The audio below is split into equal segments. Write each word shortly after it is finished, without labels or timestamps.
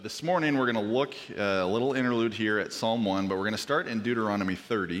This morning we're going to look a little interlude here at Psalm 1, but we're going to start in Deuteronomy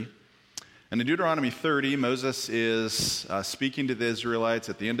 30. And in Deuteronomy 30, Moses is speaking to the Israelites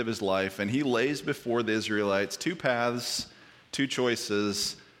at the end of his life, and he lays before the Israelites two paths, two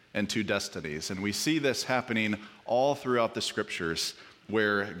choices, and two destinies. And we see this happening all throughout the scriptures,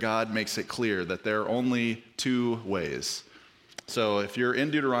 where God makes it clear that there are only two ways. So if you're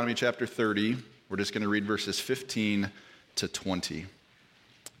in Deuteronomy chapter 30, we're just going to read verses 15 to 20.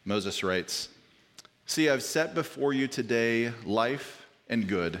 Moses writes, "See, I've set before you today life and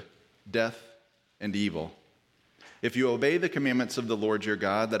good, death and evil. If you obey the commandments of the Lord your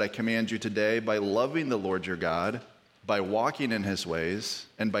God that I command you today by loving the Lord your God, by walking in his ways,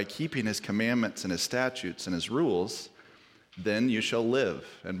 and by keeping his commandments and his statutes and his rules, then you shall live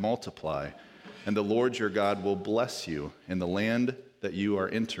and multiply, and the Lord your God will bless you in the land that you are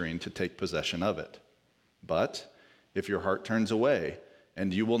entering to take possession of it. But if your heart turns away,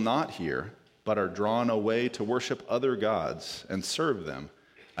 and you will not hear, but are drawn away to worship other gods and serve them,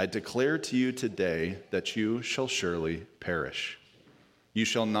 I declare to you today that you shall surely perish. You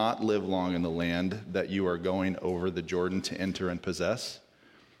shall not live long in the land that you are going over the Jordan to enter and possess.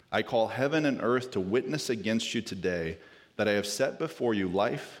 I call heaven and earth to witness against you today that I have set before you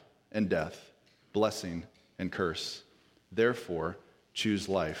life and death, blessing and curse. Therefore, choose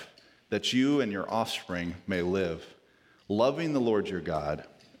life, that you and your offspring may live, loving the Lord your God,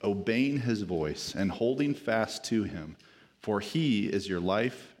 obeying his voice, and holding fast to him, for he is your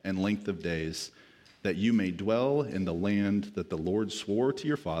life and length of days, that you may dwell in the land that the Lord swore to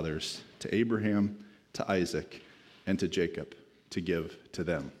your fathers, to Abraham, to Isaac, and to Jacob, to give to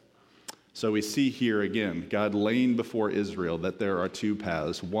them." So we see here again, God laying before Israel that there are two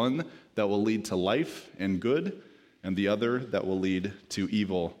paths, one that will lead to life and good, and the other that will lead to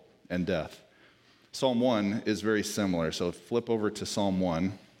evil and death. Psalm 1 is very similar, so flip over to Psalm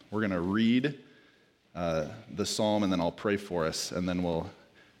 1. We're going to read the psalm, and then I'll pray for us, and then we'll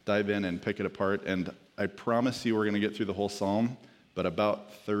dive in and pick it apart. And I promise you we're going to get through the whole psalm, but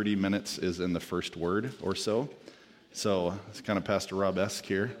about 30 minutes is in the first word or so. So it's kind of Pastor Rob-esque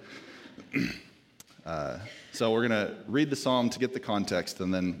here. So we're going to read the psalm to get the context,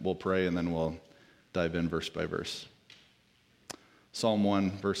 and then we'll pray, and then we'll dive in verse by verse. Psalm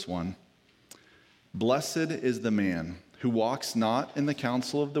 1, verse 1. "Blessed is the man who walks not in the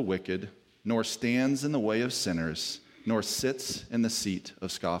counsel of the wicked, nor stands in the way of sinners, nor sits in the seat of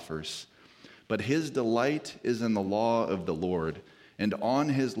scoffers. But his delight is in the law of the Lord, and on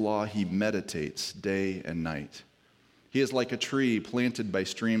his law he meditates day and night. He is like a tree planted by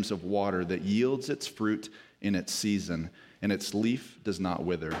streams of water that yields its fruit in its season, and its leaf does not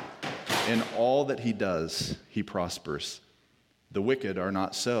wither. In all that he does, he prospers. The wicked are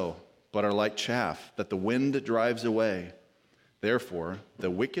not so, but are like chaff that the wind drives away. Therefore, the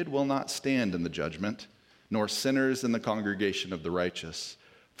wicked will not stand in the judgment, nor sinners in the congregation of the righteous.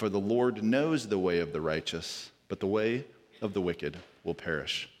 For the Lord knows the way of the righteous, but the way of the wicked will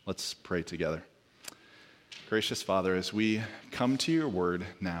perish." Let's pray together. Gracious Father, as we come to your word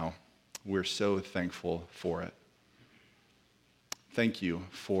now, we're so thankful for it. Thank you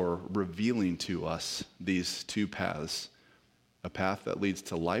for revealing to us these two paths, a path that leads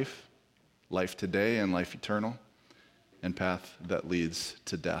to life today and life eternal, and path that leads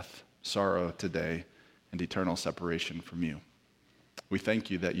to death, sorrow today, and eternal separation from you. We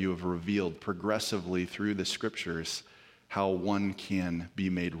thank you that you have revealed progressively through the scriptures how one can be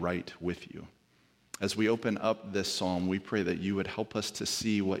made right with you. As we open up this psalm, we pray that you would help us to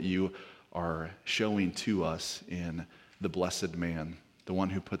see what you are showing to us in the blessed man, the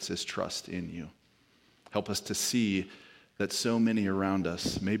one who puts his trust in you. Help us to see that so many around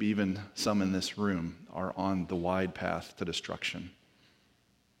us, maybe even some in this room, are on the wide path to destruction.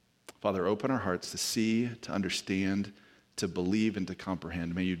 Father, open our hearts to see, to understand, to believe, and to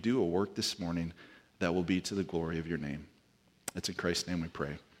comprehend. May you do a work this morning that will be to the glory of your name. It's in Christ's name we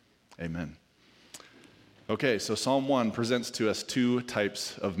pray. Amen. Okay, so Psalm 1 presents to us two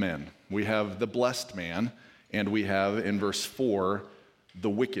types of men. We have the blessed man, and we have, in verse 4, the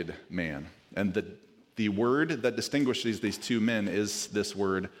wicked man. And the word that distinguishes these two men is this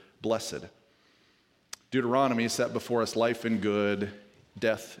word, blessed. Deuteronomy set before us life and good,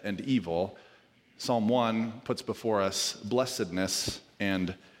 death and evil. Psalm 1 puts before us blessedness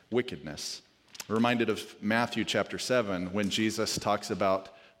and wickedness. We're reminded of Matthew chapter 7 when Jesus talks about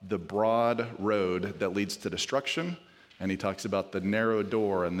the broad road that leads to destruction, and he talks about the narrow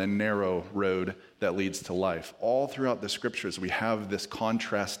door and the narrow road that leads to life. All throughout the scriptures, we have this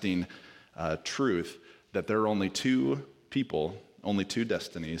contrasting truth that there are only two people, only two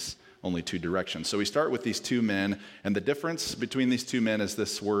destinies, only two directions. So we start with these two men, and the difference between these two men is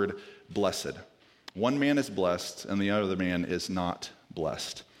this word blessed. One man is blessed, and the other man is not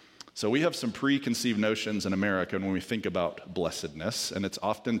blessed. So we have some preconceived notions in America when we think about blessedness, and it's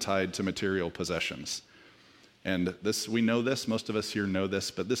often tied to material possessions. And we know this, most of us here know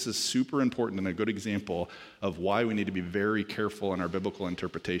this, but this is super important and a good example of why we need to be very careful in our biblical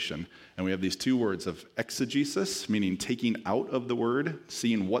interpretation. And we have these two words of exegesis, meaning taking out of the word,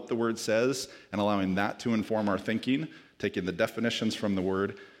 seeing what the word says, and allowing that to inform our thinking, taking the definitions from the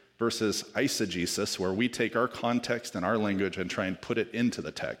word, versus eisegesis, where we take our context and our language and try and put it into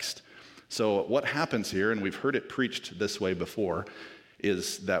the text. So what happens here, and we've heard it preached this way before,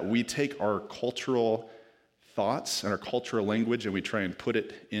 is that we take our cultural thoughts and our cultural language and we try and put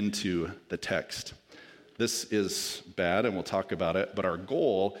it into the text. This is bad, and we'll talk about it, but our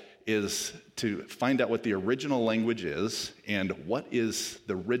goal is to find out what the original language is and what is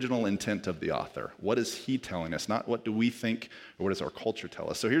the original intent of the author. What is he telling us? Not what do we think or what does our culture tell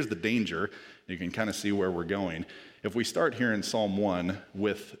us. So here's the danger. You can kind of see where we're going. If we start here in Psalm 1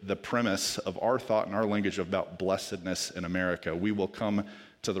 with the premise of our thought and our language about blessedness in America, we will come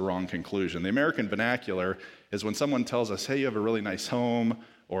to the wrong conclusion. The American vernacular is when someone tells us, hey, you have a really nice home,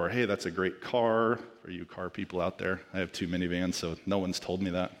 or hey, that's a great car. For you car people out there, I have two minivans, so no one's told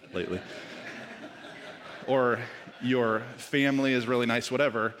me that lately. Or your family is really nice,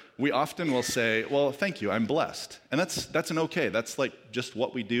 whatever. We often will say, well, thank you, I'm blessed. And that's an okay. That's like just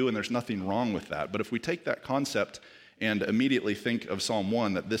what we do, and there's nothing wrong with that. But if we take that concept and immediately think of Psalm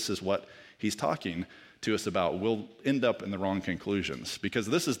 1, that this is what he's talking to us about, we'll end up in the wrong conclusions. Because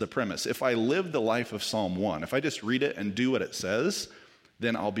this is the premise. If I live the life of Psalm 1, if I just read it and do what it says,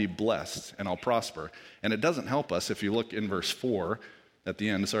 then I'll be blessed and I'll prosper. And it doesn't help us if you look in verse 4 at the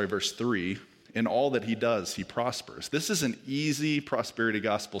end, verse 3, in all that he does, he prospers. This is an easy prosperity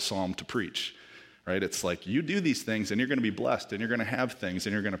gospel psalm to preach, right? It's like you do these things and you're going to be blessed and you're going to have things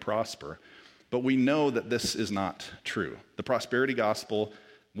and you're going to prosper. But we know that this is not true. The prosperity gospel,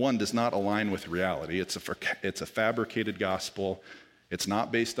 one, does not align with reality. It's a fabricated gospel. It's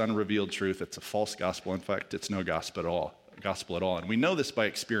not based on revealed truth. It's a false gospel. In fact, it's no gospel at all. And we know this by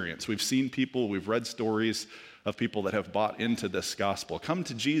experience. We've seen people, we've read stories of people that have bought into this gospel. Come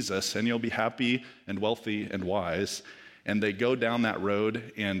to Jesus and you'll be happy and wealthy and wise. And they go down that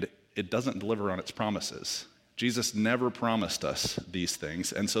road and it doesn't deliver on its promises. Jesus never promised us these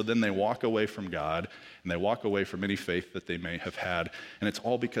things. And so then they walk away from God and they walk away from any faith that they may have had. And it's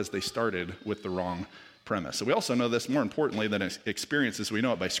all because they started with the wrong premise. So we also know this more importantly than experiences. We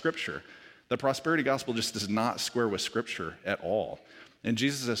know it by Scripture. The prosperity gospel just does not square with Scripture at all. In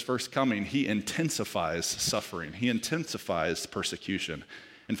Jesus' first coming, he intensifies suffering. He intensifies persecution.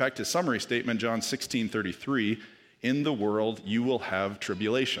 In fact, his summary statement, John 16:33, in the world you will have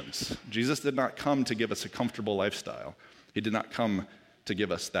tribulations. Jesus did not come to give us a comfortable lifestyle. He did not come to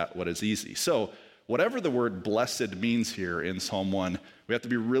give us that what is easy. So whatever the word blessed means here in Psalm 1, we have to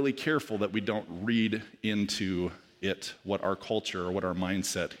be really careful that we don't read into it what our culture or what our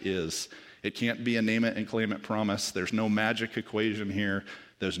mindset is. It can't be a name it and claim it promise. There's no magic equation here.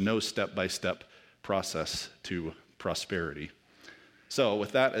 There's no step-by-step process to prosperity. So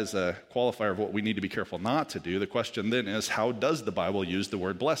with that as a qualifier of what we need to be careful not to do, the question then is, how does the Bible use the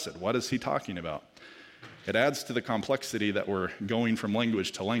word blessed? What is he talking about? It adds to the complexity that we're going from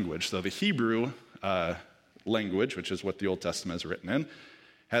language to language. So the Hebrew language, which is what the Old Testament is written in,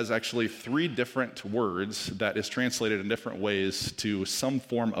 has actually three different words that is translated in different ways to some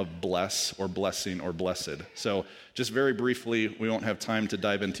form of bless or blessing or blessed. So just very briefly, we won't have time to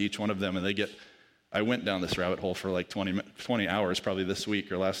dive into each one of them, and I went down this rabbit hole for like 20 hours probably this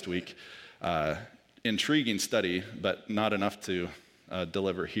week or last week. Intriguing study, but not enough to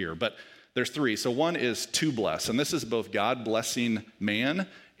deliver here. But there's three. So one is to bless, and this is both God blessing man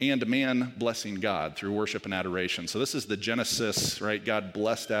and man blessing God through worship and adoration. So this is the Genesis, right? God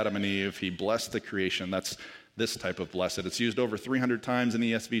blessed Adam and Eve. He blessed the creation. That's this type of blessed. It's used over 300 times in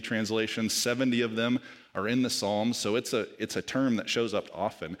the ESV translation. 70 of them are in the Psalms. So it's a term that shows up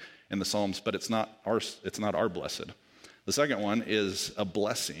often in the Psalms, but it's not our blessed. The second one is a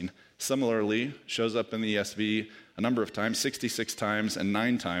blessing. Similarly, shows up in the ESV a number of times, 66 times and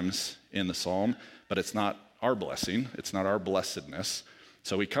 9 times in the Psalm, but it's not our blessing. It's not our blessedness.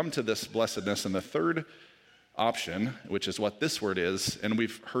 So we come to this blessedness, and the third option, which is what this word is, and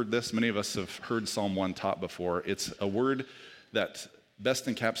we've heard this, many of us have heard Psalm 1 taught before. It's a word that best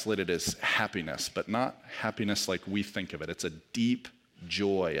encapsulated is happiness, but not happiness like we think of it. It's a deep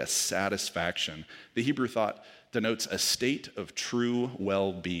joy, a satisfaction. The Hebrew thought denotes a state of true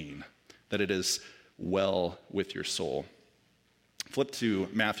well-being, that it is well with your soul. Flip to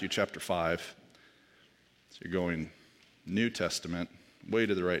Matthew chapter 5. So you're going New Testament, way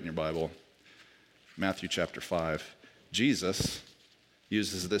to the right in your Bible. Matthew chapter 5. Jesus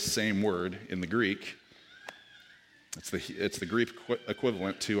uses this same word in the Greek. It's the Greek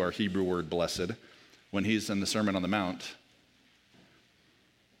equivalent to our Hebrew word blessed when he's in the Sermon on the Mount.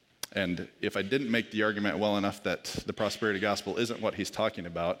 And if I didn't make the argument well enough that the prosperity gospel isn't what he's talking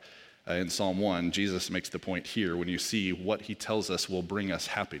about, in Psalm 1, Jesus makes the point here when you see what he tells us will bring us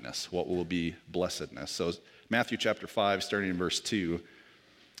happiness, what will be blessedness. So Matthew chapter 5, starting in verse 2,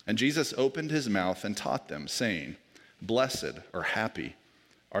 and Jesus opened his mouth and taught them, saying, "Blessed," or happy,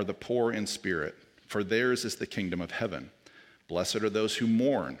 "are the poor in spirit, for theirs is the kingdom of heaven. Blessed are those who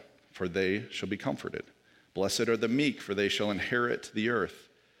mourn, for they shall be comforted. Blessed are the meek, for they shall inherit the earth.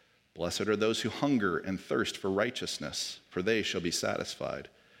 Blessed are those who hunger and thirst for righteousness, for they shall be satisfied.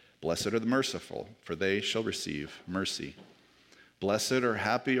 Blessed are the merciful, for they shall receive mercy. Blessed or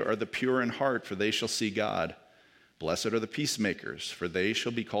happy are the pure in heart, for they shall see God. Blessed are the peacemakers, for they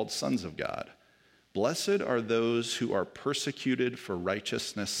shall be called sons of God. Blessed are those who are persecuted for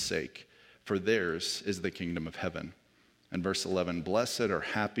righteousness' sake, for theirs is the kingdom of heaven." And verse 11, "Blessed or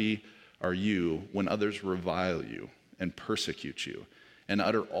happy are you when others revile you and persecute you and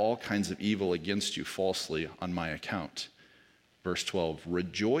utter all kinds of evil against you falsely on my account." Verse 12,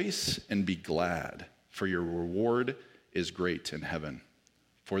 "Rejoice and be glad, for your reward is great in heaven.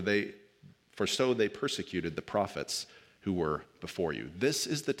 For so they persecuted the prophets who were before you." This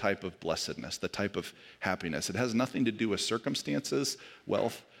is the type of blessedness, the type of happiness. It has nothing to do with circumstances,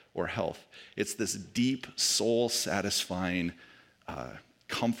 wealth, or health. It's this deep, soul-satisfying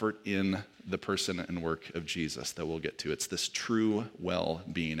comfort in the person and work of Jesus that we'll get to. It's this true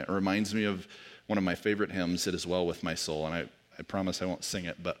well-being. It reminds me of one of my favorite hymns, "It Is Well With My Soul," and I promise I won't sing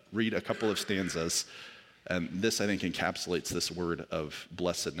it, but read a couple of stanzas. And this, I think, encapsulates this word of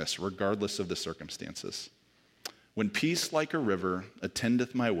blessedness, regardless of the circumstances. "When peace like a river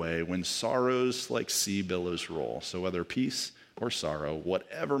attendeth my way, when sorrows like sea billows roll." So whether peace or sorrow,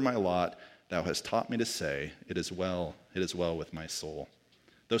 whatever my lot, thou hast taught me to say, it is well with my soul.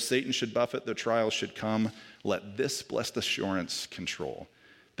 "Though Satan should buffet, though trials should come, let this blessed assurance control,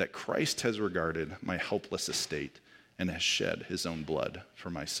 that Christ has regarded my helpless estate and has shed his own blood for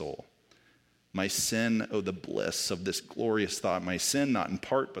my soul. My sin, oh, the bliss of this glorious thought, my sin, not in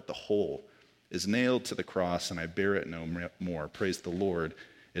part, but the whole, is nailed to the cross, and I bear it no more. Praise the Lord,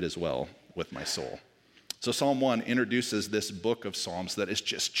 it is well with my soul." So Psalm 1 introduces this book of Psalms that is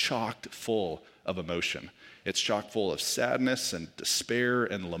just chocked full of emotion. It's chock full of sadness and despair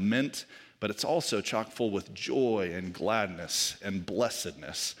and lament, but it's also chock full with joy and gladness and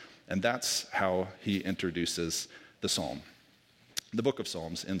blessedness. And that's how he introduces the psalm, the book of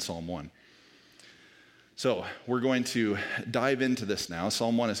Psalms in Psalm 1. So we're going to dive into this now.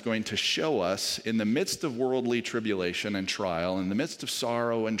 Psalm 1 is going to show us, in the midst of worldly tribulation and trial, in the midst of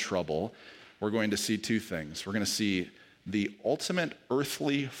sorrow and trouble, we're going to see two things. We're going to see the ultimate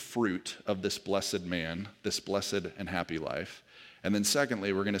earthly fruit of this blessed man, this blessed and happy life. And then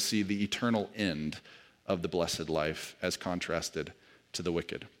secondly, we're going to see the eternal end of the blessed life as contrasted to the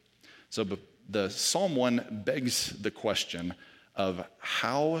wicked. So the Psalm 1 begs the question of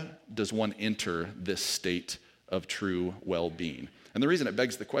how does one enter this state of true well-being? And the reason it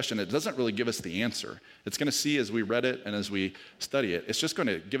begs the question, it doesn't really give us the answer. It's going to see as we read it and as we study it, it's just going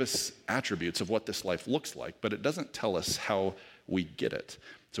to give us attributes of what this life looks like, but it doesn't tell us how we get it.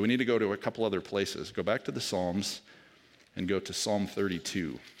 So we need to go to a couple other places. Go back to the Psalms and go to Psalm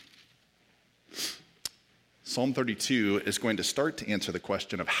 32. Psalm 32 is going to start to answer the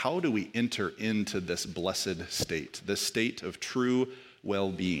question of how do we enter into this blessed state, this state of true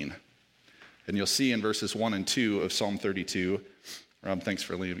well-being. And you'll see in verses 1 and 2 of Psalm 32, Rob, thanks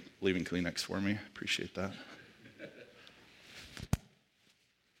for leaving Kleenex for me. Appreciate that.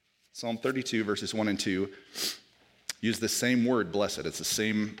 Psalm 32, verses 1 and 2, use the same word, blessed. It's the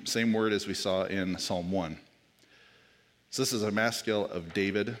same word as we saw in Psalm 1. So this is a maskil of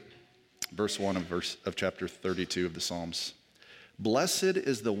David, verse 1 of chapter 32 of the Psalms. "Blessed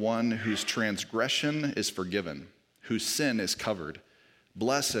is the one whose transgression is forgiven, whose sin is covered.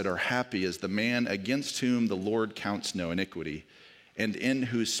 Blessed or happy is the man against whom the Lord counts no iniquity, and in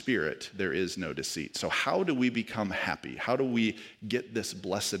whose spirit there is no deceit." So how do we become happy? How do we get this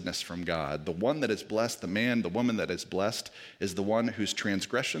blessedness from God? The one that is blessed, the man, the woman that is blessed, is the one whose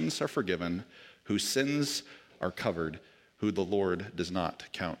transgressions are forgiven, whose sins are covered, who the Lord does not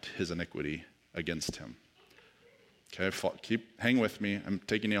count his iniquity against him. Okay, hang with me. I'm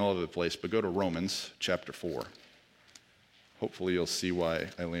taking you all over the place, but go to Romans chapter 4. Hopefully you'll see why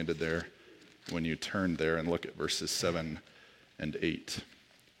I landed there when you turn there and look at verses 7 and 8.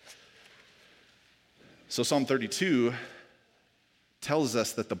 So Psalm 32 tells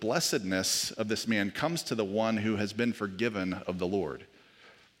us that the blessedness of this man comes to the one who has been forgiven of the Lord.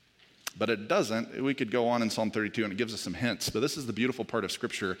 But it doesn't. We could go on in Psalm 32 and it gives us some hints. But this is the beautiful part of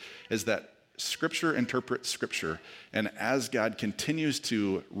Scripture, is that Scripture interprets Scripture. And as God continues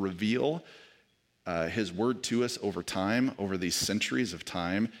to reveal his word to us over time, over these centuries of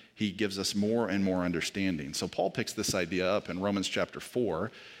time, he gives us more and more understanding. So Paul picks this idea up in Romans chapter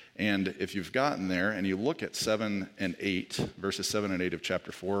 4. And if you've gotten there and you look at 7 and 8, verses 7 and 8 of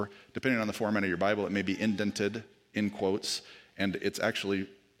chapter 4, depending on the format of your Bible, it may be indented in quotes, and it's actually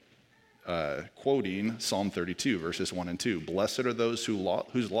quoting Psalm 32, verses 1 and 2. Blessed are those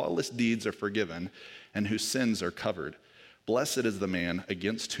whose lawless deeds are forgiven and whose sins are covered. Blessed is the man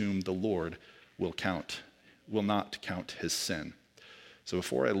against whom the Lord will not count his sin. So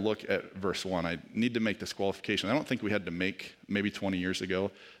before I look at verse 1, I need to make this qualification. I don't think we had to make maybe 20 years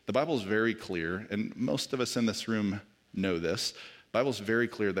ago. The Bible is very clear, and most of us in this room know this. The Bible is very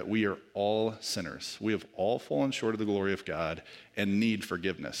clear that we are all sinners. We have all fallen short of the glory of God and need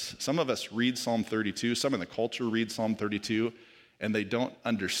forgiveness. Some of us read Psalm 32, some in the culture read Psalm 32, and they don't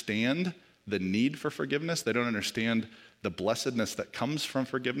understand the need for forgiveness. They don't understand the blessedness that comes from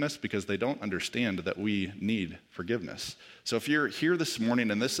forgiveness because they don't understand that we need forgiveness. So if you're here this morning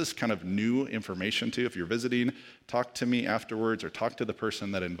and this is kind of new information to you, if you're visiting, talk to me afterwards or talk to the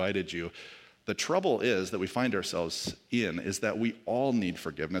person that invited you. The trouble is that we find ourselves in is that we all need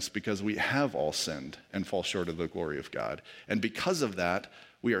forgiveness because we have all sinned and fall short of the glory of God. And because of that,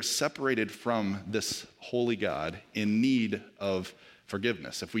 we are separated from this holy God in need of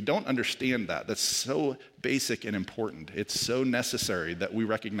forgiveness. If we don't understand that, that's so basic and important. It's so necessary that we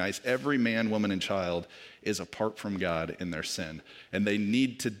recognize every man, woman, and child is apart from God in their sin, and they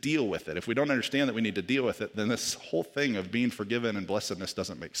need to deal with it. If we don't understand that we need to deal with it, then this whole thing of being forgiven and blessedness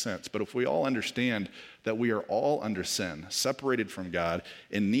doesn't make sense. But if we all understand that we are all under sin, separated from God,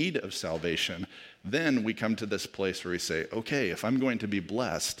 in need of salvation, then we come to this place where we say, okay, if I'm going to be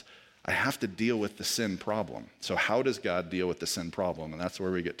blessed, I have to deal with the sin problem. So how does God deal with the sin problem? And that's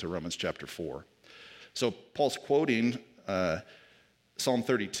where we get to Romans chapter 4. So Paul's quoting Psalm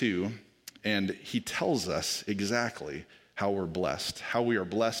 32, and he tells us exactly how we're blessed, how we are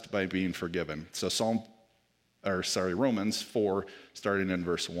blessed by being forgiven. So Romans 4, starting in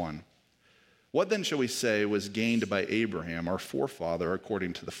verse 1. What then shall we say was gained by Abraham, our forefather,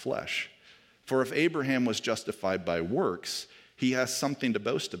 according to the flesh? For if Abraham was justified by works, he has something to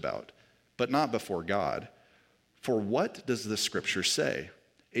boast about, but not before God. For what does the scripture say?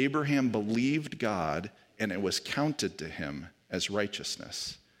 Abraham believed God, and it was counted to him as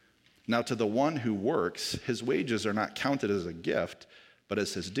righteousness. Now to the one who works, his wages are not counted as a gift, but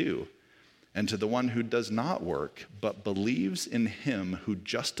as his due. And to the one who does not work, but believes in him who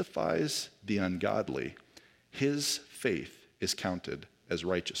justifies the ungodly, his faith is counted as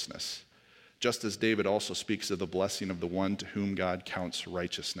righteousness. Just as David also speaks of the blessing of the one to whom God counts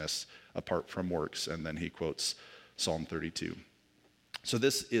righteousness apart from works. And then he quotes Psalm 32. So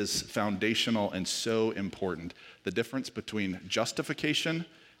this is foundational and so important. The difference between justification,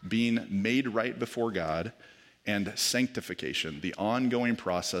 being made right before God, and sanctification, the ongoing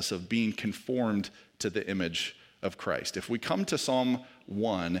process of being conformed to the image of Christ. If we come to Psalm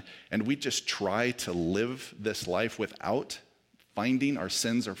 1 and we just try to live this life without finding our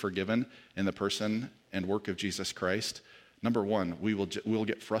sins are forgiven in the person and work of Jesus Christ, number one, we will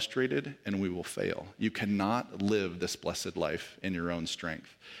get frustrated and we will fail. You cannot live this blessed life in your own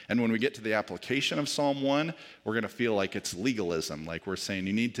strength. And when we get to the application of Psalm 1, we're going to feel like it's legalism, like we're saying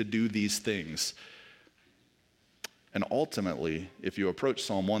you need to do these things. And ultimately, if you approach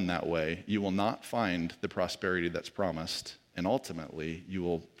Psalm 1 that way, you will not find the prosperity that's promised, and ultimately, you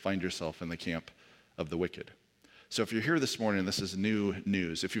will find yourself in the camp of the wicked. So if you're here this morning, this is new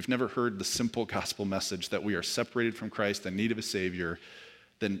news. If you've never heard the simple gospel message that we are separated from Christ in need of a Savior,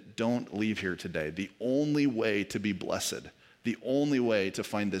 then don't leave here today. The only way to be blessed, the only way to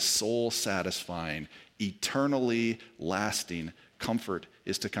find this soul-satisfying, eternally lasting comfort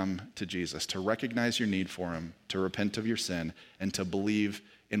is to come to Jesus, to recognize your need for him, to repent of your sin, and to believe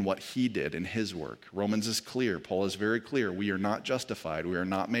in what he did in his work. Romans is clear. Paul is very clear. We are not justified. We are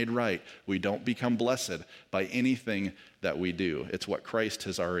not made right. We don't become blessed by anything that we do. It's what Christ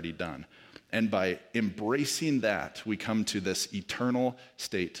has already done. And by embracing that, we come to this eternal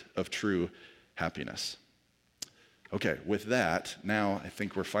state of true happiness. Okay, with that, now I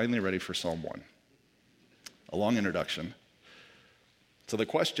think we're finally ready for Psalm 1. A long introduction. So the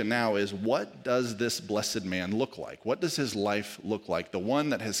question now is, what does this blessed man look like? What does his life look like? The one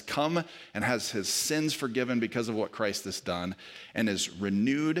that has come and has his sins forgiven because of what Christ has done and is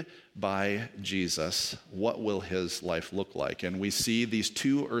renewed by Jesus. What will his life look like? And we see these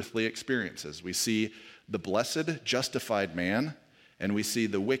two earthly experiences. We see the blessed, justified man, and we see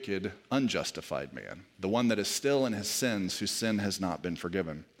the wicked, unjustified man, the one that is still in his sins, whose sin has not been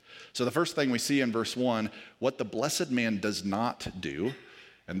forgiven. So the first thing we see in verse 1, what the blessed man does not do,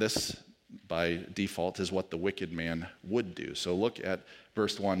 and this by default is what the wicked man would do. So look at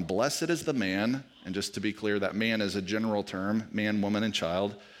verse 1. Blessed is the man, and just to be clear, that man is a general term, man, woman, and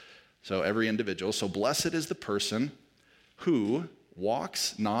child, so every individual. So blessed is the person who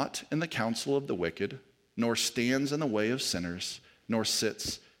walks not in the counsel of the wicked, nor stands in the way of sinners, nor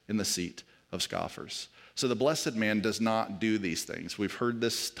sits in the seat of scoffers. So the blessed man does not do these things. We've heard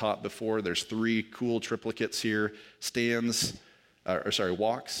this taught before. There's three cool triplicates here.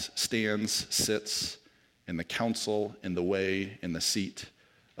 Walks, stands, sits in the counsel, in the way, in the seat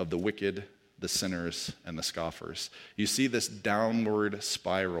of the wicked, the sinners, and the scoffers. You see this downward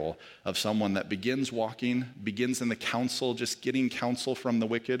spiral of someone that begins in the counsel, just getting counsel from the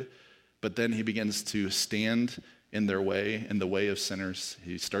wicked, but then he begins to stand in their way, in the way of sinners.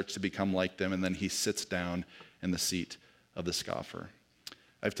 He starts to become like them, and then he sits down in the seat of the scoffer.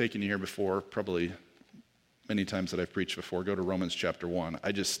 I've taken you here before, probably many times that I've preached before. Go to Romans chapter 1.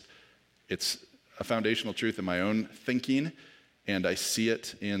 It's a foundational truth in my own thinking, and I see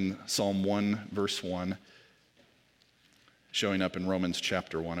it in Psalm 1, verse 1, showing up in Romans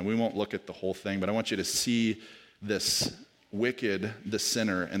chapter 1. And we won't look at the whole thing, but I want you to see this wicked, the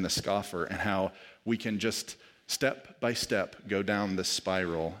sinner, and the scoffer, and how we can just step by step go down this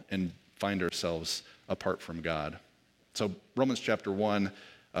spiral and find ourselves apart from God. So Romans chapter 1,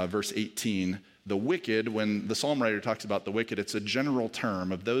 verse 18, the wicked, when the psalm writer talks about the wicked, it's a general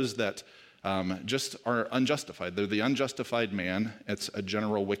term of those that just are unjustified. They're the unjustified man. It's a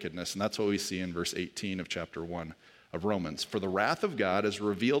general wickedness, and that's what we see in verse 18 of chapter 1 of Romans. For the wrath of God is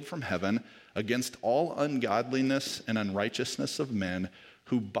revealed from heaven against all ungodliness and unrighteousness of men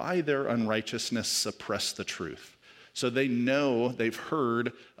who by their unrighteousness suppress the truth. So they know, they've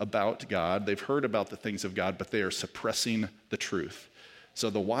heard about God, they've heard about the things of God, but they are suppressing the truth. So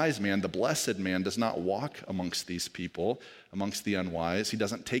the wise man, the blessed man, does not walk amongst these people, amongst the unwise. He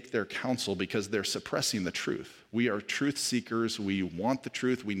doesn't take their counsel because they're suppressing the truth. We are truth seekers. We want the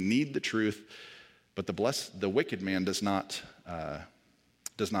truth. We need the truth. But the wicked man does not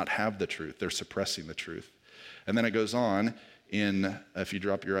have the truth. They're suppressing the truth. And then it goes on if you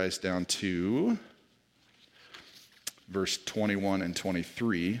drop your eyes down to verse 21 and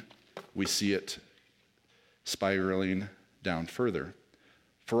 23, we see it spiraling down further.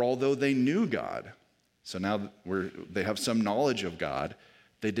 For although they knew God, so now they have some knowledge of God,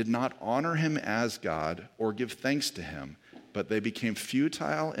 they did not honor him as God or give thanks to him, but they became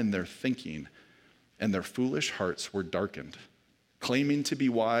futile in their thinking, and their foolish hearts were darkened. Claiming to be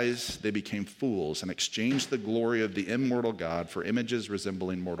wise, they became fools and exchanged the glory of the immortal God for images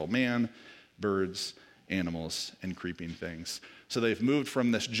resembling mortal man, birds, animals, and creeping things. So they've moved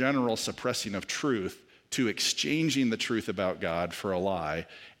from this general suppressing of truth to exchanging the truth about God for a lie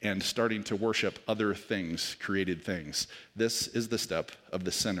and starting to worship other things, created things. This is the step of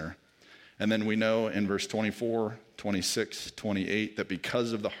the sinner. And then we know in verse 24, 26, 28, that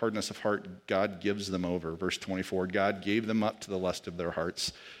because of the hardness of heart, God gives them over. Verse 24, God gave them up to the lust of their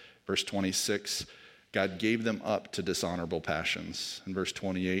hearts. Verse 26, God gave them up to dishonorable passions. In verse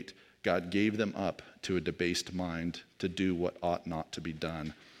 28, God gave them up to a debased mind to do what ought not to be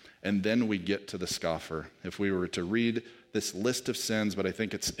done. And then we get to the scoffer. If we were to read this list of sins, but I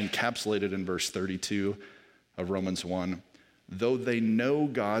think it's encapsulated in verse 32 of Romans 1, though they know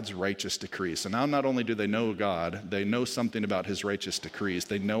God's righteous decrees. So now not only do they know God, they know something about his righteous decrees.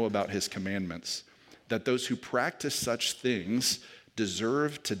 They know about his commandments, that those who practice such things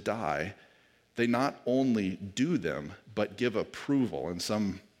deserve to die. They not only do them, but give approval. And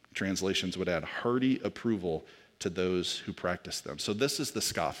some translations would add hearty approval to those who practice them. So this is the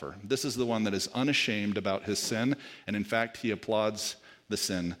scoffer. This is the one that is unashamed about his sin, and in fact, he applauds the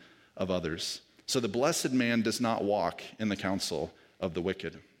sin of others. So the blessed man does not walk in the counsel of the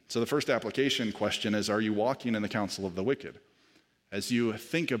wicked. So the first application question is, are you walking in the counsel of the wicked? As you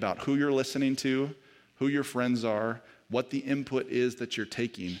think about who you're listening to, who your friends are, what the input is that you're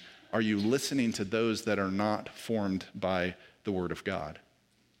taking, are you listening to those that are not formed by the Word of God?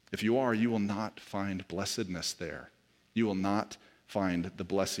 If you are, you will not find blessedness there. You will not find the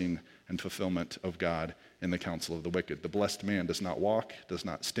blessing and fulfillment of God in the counsel of the wicked. The blessed man does not walk, does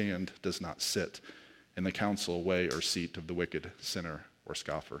not stand, does not sit in the counsel, way, or seat of the wicked, sinner, or or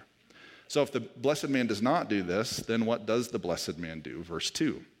scoffer. So if the blessed man does not do this, then what does the blessed man do? Verse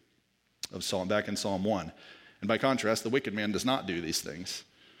 2 of Psalm, back in Psalm 1. And by contrast, the wicked man does not do these things.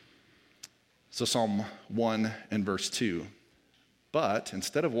 So Psalm 1 and verse 2. But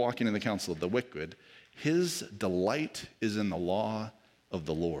instead of walking in the counsel of the wicked, his delight is in the law of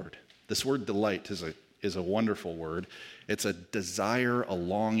the Lord. This word delight is a wonderful word. It's a desire, a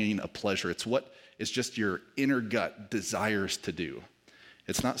longing, a pleasure. It's what is just your inner gut desires to do.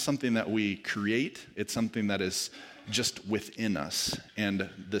 It's not something that we create. It's something that is just within us. And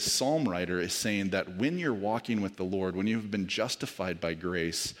the psalm writer is saying that when you're walking with the Lord, when you've been justified by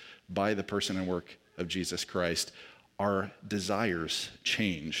grace, by the person and work of Jesus Christ, our desires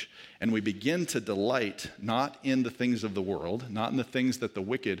change. And we begin to delight not in the things of the world, not in the things that the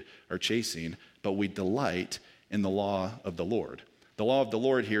wicked are chasing, but we delight in the law of the Lord. The law of the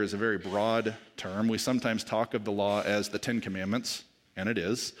Lord here is a very broad term. We sometimes talk of the law as the Ten Commandments, and it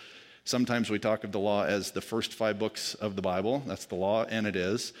is. Sometimes we talk of the law as the first 5 books of the Bible. That's the law, and it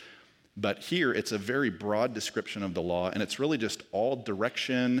is. But here, it's a very broad description of the law, and it's really just all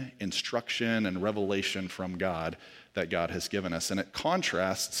direction, instruction, and revelation from God that God has given us. And it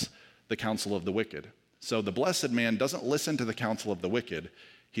contrasts the counsel of the wicked. So the blessed man doesn't listen to the counsel of the wicked.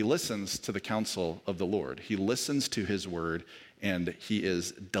 He listens to the counsel of the Lord. He listens to his word, and he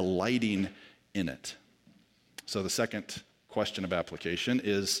is delighting in it. So the second question of application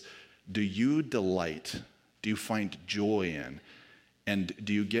is, do you delight? Do you find joy in? And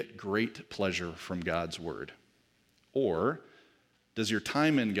do you get great pleasure from God's word? Or does your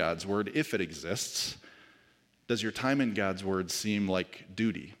time in God's word, if it exists, does your time in God's word seem like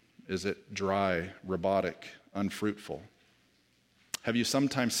duty? Is it dry, robotic, unfruitful? Have you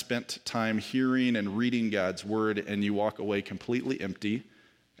sometimes spent time hearing and reading God's word and you walk away completely empty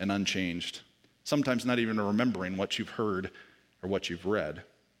and unchanged? Sometimes not even remembering what you've heard or what you've read.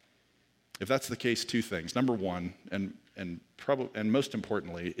 If that's the case, 2 things. Number 1, and most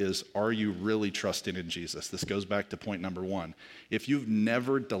importantly, is, are you really trusting in Jesus? This goes back to point number 1. If you've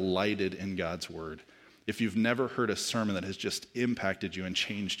never delighted in God's word, if you've never heard a sermon that has just impacted you and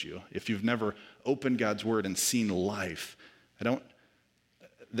changed you, if you've never opened God's word and seen life,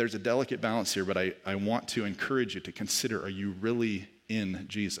 there's a delicate balance here, but I want to encourage you to consider, are you really in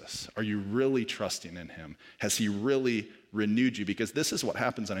Jesus? Are you really trusting in him? Has he really renewed you? Because this is what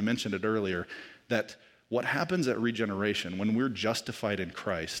happens, and I mentioned it earlier, that what happens at regeneration when we're justified in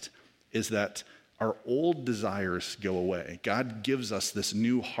Christ is that our old desires go away. God gives us this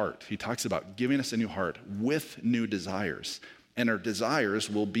new heart. He talks about giving us a new heart with new desires. And our desires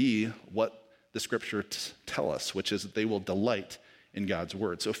will be what the scriptures tell us, which is that they will delight in God's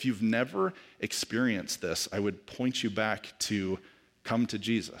word. So if you've never experienced this, I would point you back to come to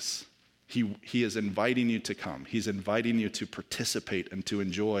Jesus. He is inviting you to come. He's inviting you to participate and to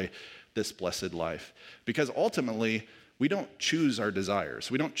enjoy this blessed life. Because ultimately, we don't choose our desires.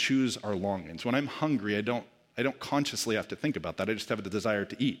 We don't choose our longings. When I'm hungry, I don't consciously have to think about that. I just have a desire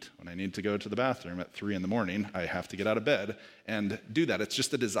to eat. When I need to go to the bathroom at 3 a.m, I have to get out of bed and do that. It's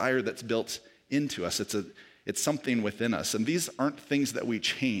just a desire that's built into us. It's something within us. And these aren't things that we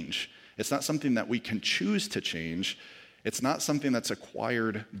change. It's not something that we can choose to change. It's not something that's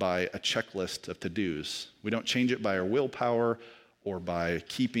acquired by a checklist of to-dos. We don't change it by our willpower or by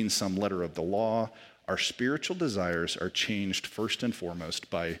keeping some letter of the law. Our spiritual desires are changed first and foremost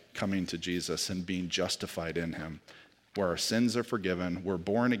by coming to Jesus and being justified in him, where our sins are forgiven, we're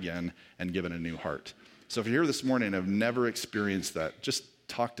born again, and given a new heart. So if you're here this morning and have never experienced that, just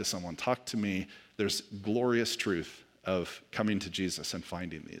talk to someone, talk to me. There's glorious truth of coming to Jesus and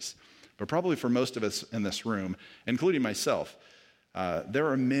finding these. But probably for most of us in this room, including myself, there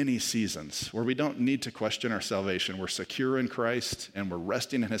are many seasons where we don't need to question our salvation. We're secure in Christ and we're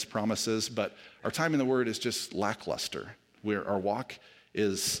resting in his promises, but our time in the Word is just lackluster. Our walk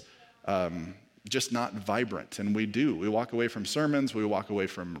is just not vibrant, and we walk away from sermons, we walk away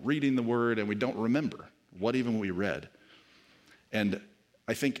from reading the Word, and we don't remember what even we read. And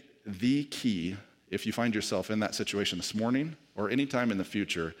I think the key, if you find yourself in that situation this morning or any time in the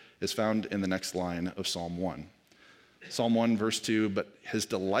future, is found in the next line of Psalm 1. Psalm 1, verse 2, but his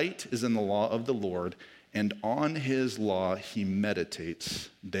delight is in the law of the Lord, and on his law he meditates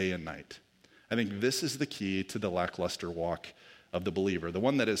day and night. I think this is the key to the lackluster walk of the believer, the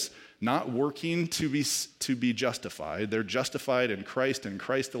one that is not working to be justified. They're justified in Christ and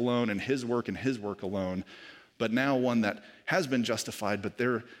Christ alone and his work alone, but now one that has been justified, but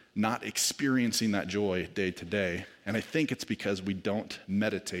they're not experiencing that joy day to day. And I think it's because we don't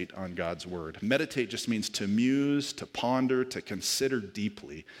meditate on God's word. Meditate just means to muse, to ponder, to consider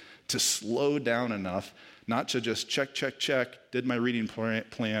deeply, to slow down enough not to just check, did my reading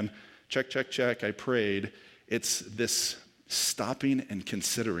plan, check, I prayed. It's this stopping and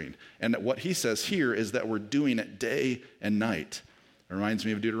considering. And what he says here is that we're doing it day and night. It reminds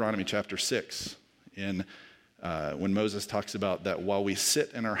me of Deuteronomy chapter 6 when Moses talks about that while we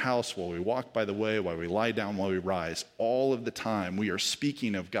sit in our house, while we walk by the way, while we lie down, while we rise, all of the time we are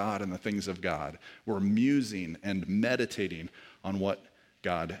speaking of God and the things of God. We're musing and meditating on what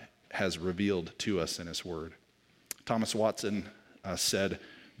God has revealed to us in his word. Thomas Watson said,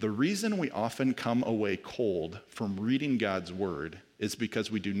 "The reason we often come away cold from reading God's word is because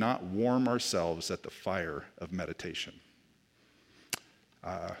we do not warm ourselves at the fire of meditation."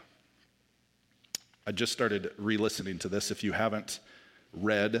 I just started re-listening to this. If you haven't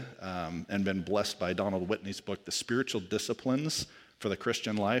read and been blessed by Donald Whitney's book, The Spiritual Disciplines for the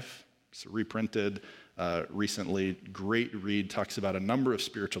Christian Life, it's reprinted recently. Great read, talks about a number of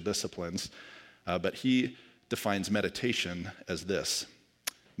spiritual disciplines, but he defines meditation as this.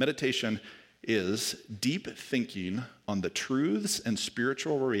 Meditation is deep thinking on the truths and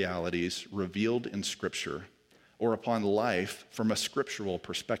spiritual realities revealed in Scripture or upon life from a scriptural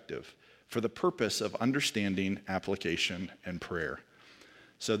perspective for the purpose of understanding, application, and prayer.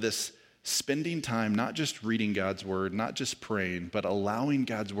 So this spending time not just reading God's word, not just praying, but allowing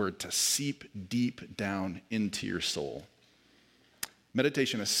God's word to seep deep down into your soul.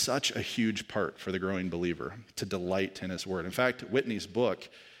 Meditation is such a huge part for the growing believer, to delight in his word. In fact, Whitney's book,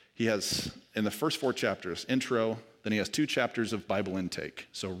 he has, in the first 4 chapters, intro, then he has 2 chapters of Bible intake.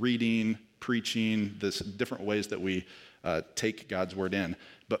 So reading, preaching, this different ways that we take God's word in.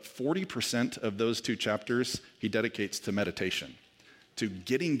 But 40% of those 2 chapters he dedicates to meditation. To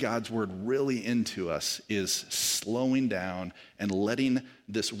getting God's word really into us is slowing down and letting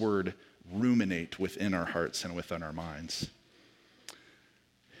this word ruminate within our hearts and within our minds.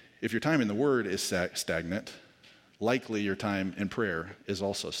 If your time in the word is stagnant, likely your time in prayer is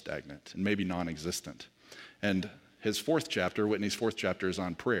also stagnant and maybe non-existent. And his 4th chapter, Whitney's 4th chapter, is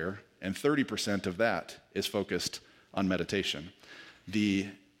on prayer, and 30% of that is focused on meditation.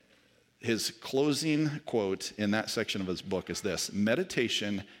 His closing quote in that section of his book is this: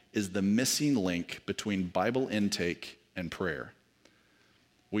 meditation is the missing link between Bible intake and prayer.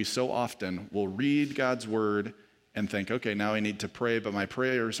 We so often will read God's word and think, okay, now I need to pray, but my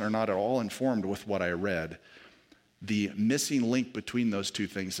prayers are not at all informed with what I read. The missing link between those two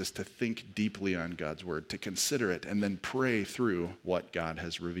things is to think deeply on God's word, to consider it, and then pray through what God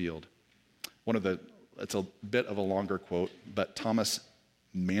has revealed. It's a bit of a longer quote, but Thomas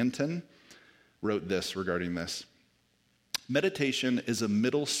Manton wrote this regarding this: meditation is a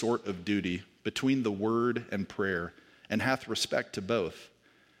middle sort of duty between the word and prayer, and hath respect to both.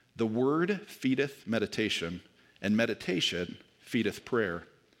 The word feedeth meditation, and meditation feedeth prayer.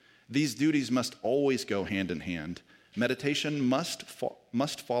 These duties must always go hand in hand. Meditation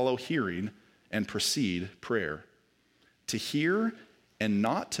must follow hearing and precede prayer. To hear and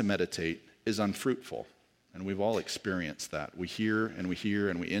not to meditate is unfruitful. And we've all experienced that. We hear and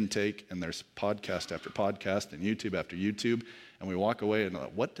we intake, and there's podcast after podcast and YouTube after YouTube, and we walk away and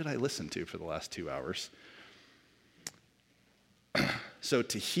like, what did I listen to for the last 2 hours? So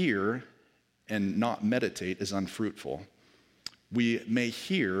to hear and not meditate is unfruitful. We may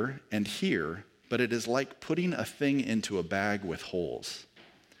hear, but it is like putting a thing into a bag with holes.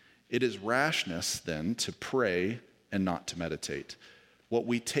 It is rashness, then, to pray and not to meditate. What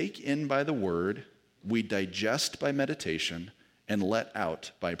we take in by the word, we digest by meditation, and let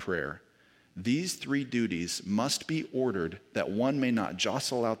out by prayer. These 3 duties must be ordered that one may not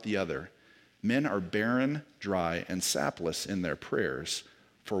jostle out the other. Men are barren, dry, and sapless in their prayers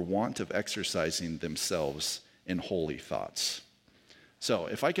for want of exercising themselves in holy thoughts. So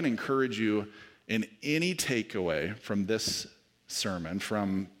if I can encourage you in any takeaway from this sermon,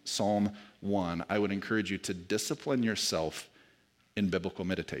 from Psalm 1, I would encourage you to discipline yourself in biblical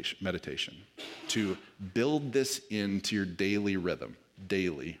meditation, to build this into your daily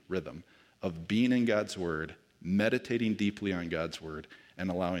rhythm of being in God's word, meditating deeply on God's word, and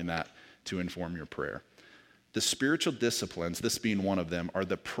allowing that to inform your prayer. The spiritual disciplines, this being one of them, are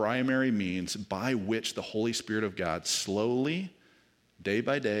the primary means by which the Holy Spirit of God slowly, day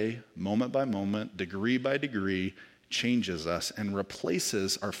by day, moment by moment, degree by degree, changes us and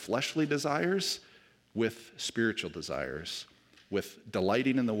replaces our fleshly desires with spiritual desires, with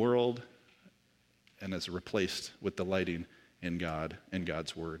delighting in the world, and is replaced with delighting in God and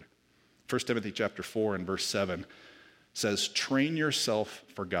God's word. 1 Timothy chapter 4 and verse 7 says, train yourself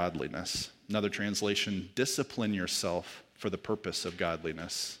for godliness. Another translation, discipline yourself for the purpose of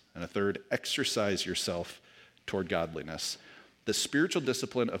godliness. And a third, exercise yourself toward godliness. The spiritual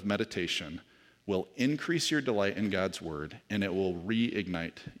discipline of meditation will increase your delight in God's word, and it will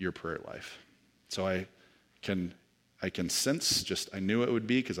reignite your prayer life. So I can sense, I knew it would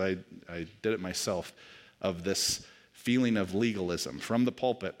be because I did it myself, of this feeling of legalism from the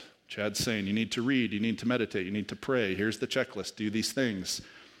pulpit. Chad's saying, you need to read, you need to meditate, you need to pray. Here's the checklist, do these things.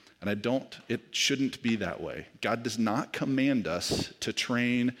 And it shouldn't be that way. God does not command us to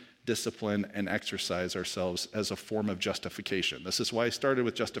train, discipline, and exercise ourselves as a form of justification. This is why I started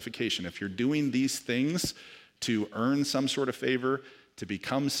with justification. If you're doing these things to earn some sort of favor, to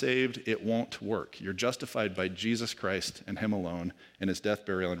become saved, it won't work. You're justified by Jesus Christ and him alone in his death,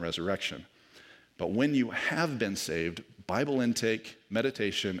 burial, and resurrection. But when you have been saved, Bible intake,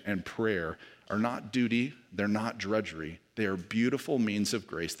 meditation, and prayer are not duty, they're not drudgery. They are beautiful means of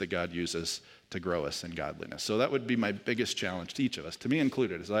grace that God uses to grow us in godliness. So that would be my biggest challenge to each of us, to me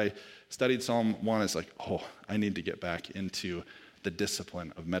included. As I studied Psalm 1, it's like, I need to get back into the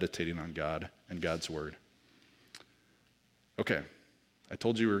discipline of meditating on God and God's word. Okay, I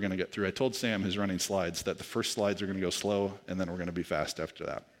told you we were going to get through. I told Sam, who's running slides, that the first slides are going to go slow, and then we're going to be fast after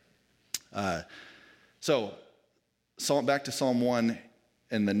that. So back to Psalm 1.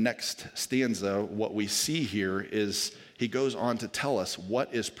 In the next stanza, what we see here is he goes on to tell us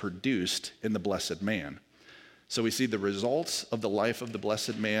what is produced in the blessed man. So we see the results of the life of the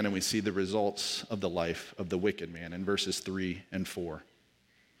blessed man, and we see the results of the life of the wicked man in verses 3 and 4.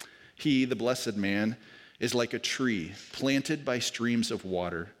 He, the blessed man, is like a tree planted by streams of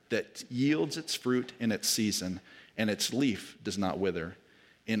water that yields its fruit in its season, and its leaf does not wither.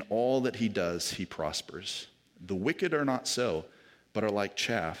 In all that he does, he prospers. The wicked are not so, but are like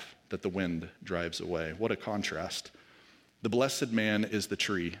chaff that the wind drives away. What a contrast. The blessed man is the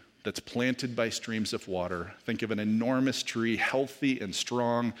tree that's planted by streams of water. Think of an enormous tree, healthy and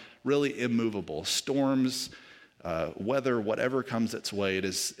strong, really immovable. Storms, weather, whatever comes its way,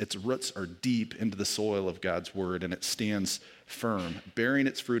 its roots are deep into the soil of God's word, and it stands firm, bearing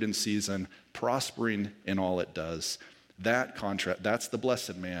its fruit in season, prospering in all it does. That's the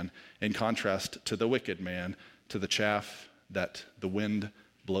blessed man, in contrast to the wicked man, to the chaff that the wind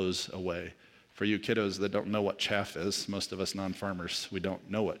blows away. For you kiddos that don't know what chaff is, most of us non-farmers, we don't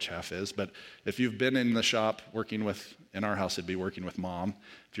know what chaff is, but if you've been in the shop in our house it'd be working with mom.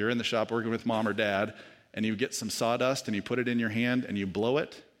 If you're in the shop working with mom or dad, and you get some sawdust and you put it in your hand and you blow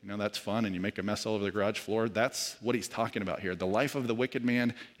it, that's fun, and you make a mess all over the garage floor. That's what he's talking about here. The life of the wicked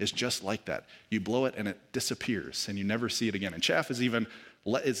man is just like that. You blow it and it disappears and you never see it again. And chaff is even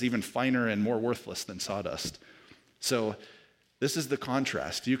finer and more worthless than sawdust. So this is the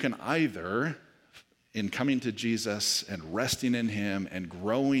contrast. You can either, in coming to Jesus and resting in him and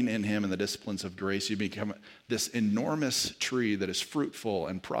growing in him in the disciplines of grace, you become this enormous tree that is fruitful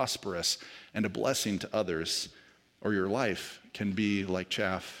and prosperous and a blessing to others, or your life can be like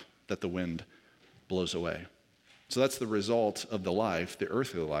chaff that the wind blows away. So that's the result of the life, the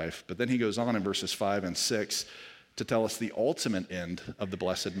earthly life. But then he goes on in verses 5 and 6 to tell us the ultimate end of the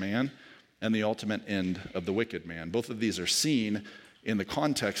blessed man and the ultimate end of the wicked man. Both of these are seen in the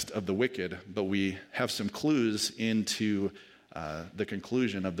context of the wicked, but we have some clues into the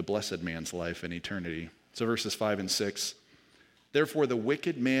conclusion of the blessed man's life and eternity. So verses 5 and 6, therefore the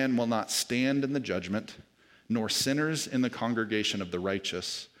wicked man will not stand in the judgment, nor sinners in the congregation of the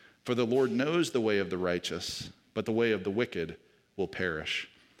righteous. For the Lord knows the way of the righteous, but the way of the wicked will perish.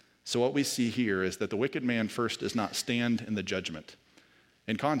 So what we see here is that the wicked man first does not stand in the judgment.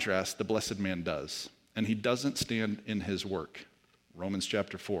 In contrast, the blessed man does, and he doesn't stand in his work. Romans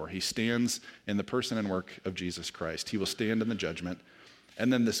chapter 4, he stands in the person and work of Jesus Christ. He will stand in the judgment.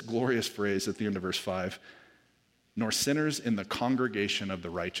 And then this glorious phrase at the end of verse 5, nor sinners in the congregation of the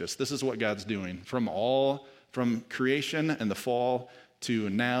righteous. This is what God's doing from creation and the fall to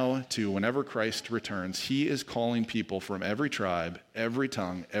now to whenever Christ returns. He is calling people from every tribe, every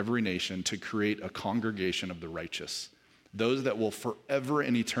tongue, every nation to create a congregation of the righteous. Those that will forever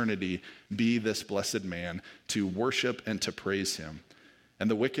in eternity be this blessed man to worship and to praise him.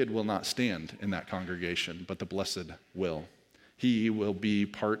 And the wicked will not stand in that congregation, but the blessed will. He will be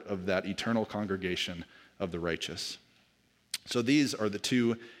part of that eternal congregation of the righteous. So these are the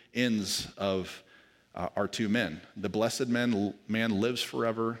two ends of our two men. The blessed man lives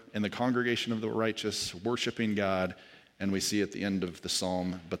forever in the congregation of the righteous, worshiping God, and we see at the end of the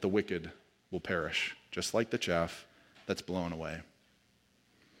psalm, but the wicked will perish, just like the chaff that's blown away.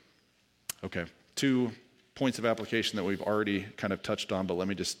 Okay, 2 points of application that we've already kind of touched on, but let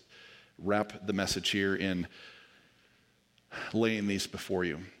me just wrap the message here in laying these before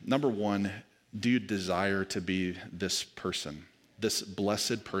you. Number 1, do you desire to be this person? this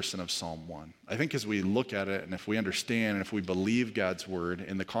blessed person of Psalm 1. I think as we look at it and if we understand and if we believe God's word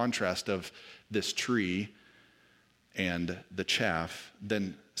in the contrast of this tree and the chaff,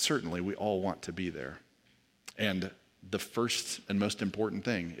 then certainly we all want to be there. And the first and most important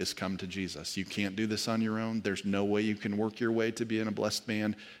thing is come to Jesus. You can't do this on your own. There's no way you can work your way to being a blessed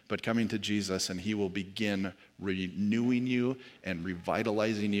man, but coming to Jesus and he will begin renewing you and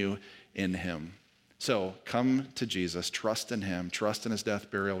revitalizing you in him. So come to Jesus, trust in him, trust in his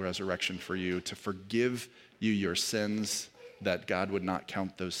death, burial, resurrection for you to forgive you your sins, that God would not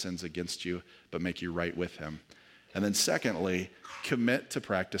count those sins against you, but make you right with him. And then secondly, commit to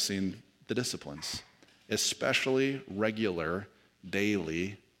practicing the disciplines, especially regular,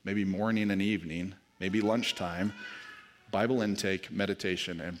 daily, maybe morning and evening, maybe lunchtime, Bible intake,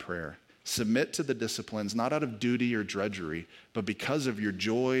 meditation, and prayer. Submit to the disciplines, not out of duty or drudgery, but because of your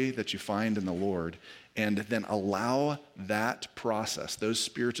joy that you find in the Lord. And then allow that process, those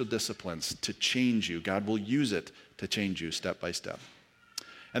spiritual disciplines, to change you. God will use it to change you step by step.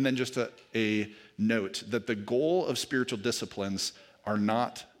 And then just a note that the goal of spiritual disciplines are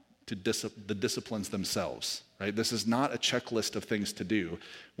not the disciplines themselves, right? This is not a checklist of things to do.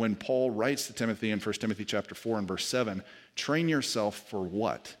 When Paul writes to Timothy in 1 Timothy chapter 4 and verse 7, train yourself for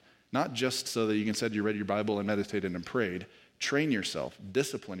what? Not just so that you can say you read your Bible and meditated and prayed. Train yourself,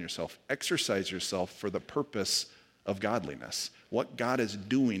 discipline yourself, exercise yourself for the purpose of godliness. What God is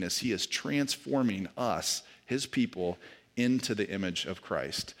doing is he is transforming us, his people, into the image of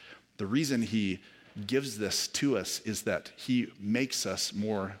Christ. The reason he gives this to us is that he makes us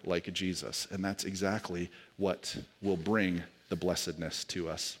more like Jesus, and that's exactly what will bring the blessedness to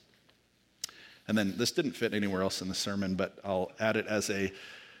us. And then this didn't fit anywhere else in the sermon, but I'll add it as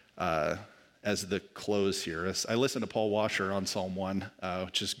as the close here. As I listened to Paul Washer on Psalm 1,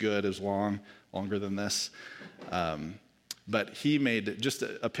 which is good, is longer than this. But he made just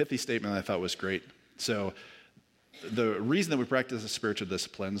a pithy statement that I thought was great. So the reason that we practice the spiritual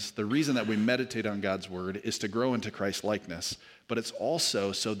disciplines, the reason that we meditate on God's word is to grow into Christ likeness, but it's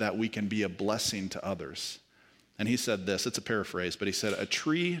also so that we can be a blessing to others. And he said this, it's a paraphrase, but he said, a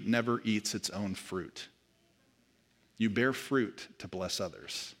tree never eats its own fruit. You bear fruit to bless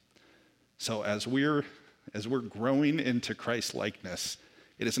others. So as we're growing into Christ likeness,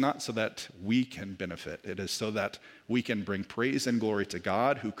 it is not so that we can benefit. It is so that we can bring praise and glory to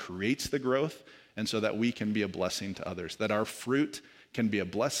God who creates the growth, and so that we can be a blessing to others, that our fruit can be a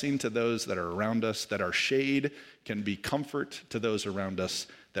blessing to those that are around us, that our shade can be comfort to those around us,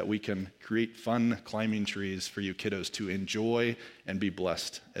 that we can create fun climbing trees for you kiddos to enjoy and be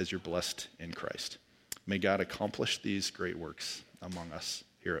blessed as you're blessed in Christ. May God accomplish these great works among us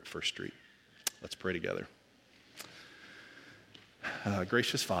here at First Street. Let's pray together.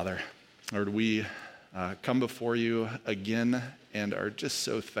 Gracious Father, Lord, we come before you again and are just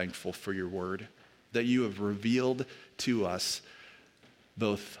so thankful for your word, that you have revealed to us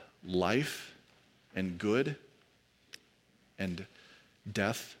both life and good and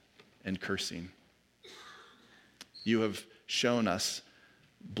death and cursing. You have shown us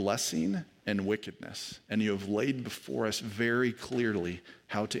blessing and wickedness, and you have laid before us very clearly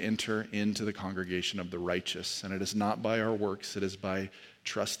how to enter into the congregation of the righteous. And it is not by our works, it is by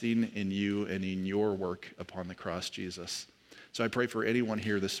trusting in you and in your work upon the cross, Jesus. So I pray for anyone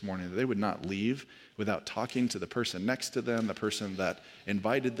here this morning that they would not leave without talking to the person next to them, the person that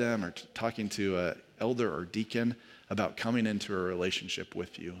invited them, or talking to an elder or deacon about coming into a relationship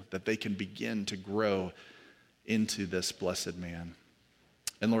with you, that they can begin to grow into this blessed man.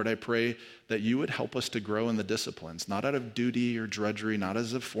 And Lord, I pray that you would help us to grow in the disciplines, not out of duty or drudgery, not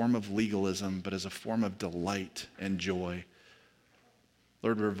as a form of legalism, but as a form of delight and joy.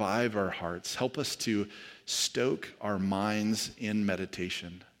 Lord, revive our hearts. Help us to stoke our minds in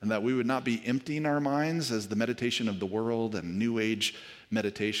meditation, and that we would not be emptying our minds as the meditation of the world and New Age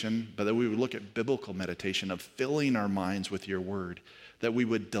meditation, but that we would look at biblical meditation of filling our minds with your word, that we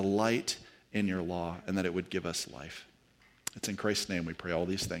would delight in your law, and that it would give us life. It's in Christ's name we pray all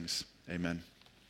these things. Amen.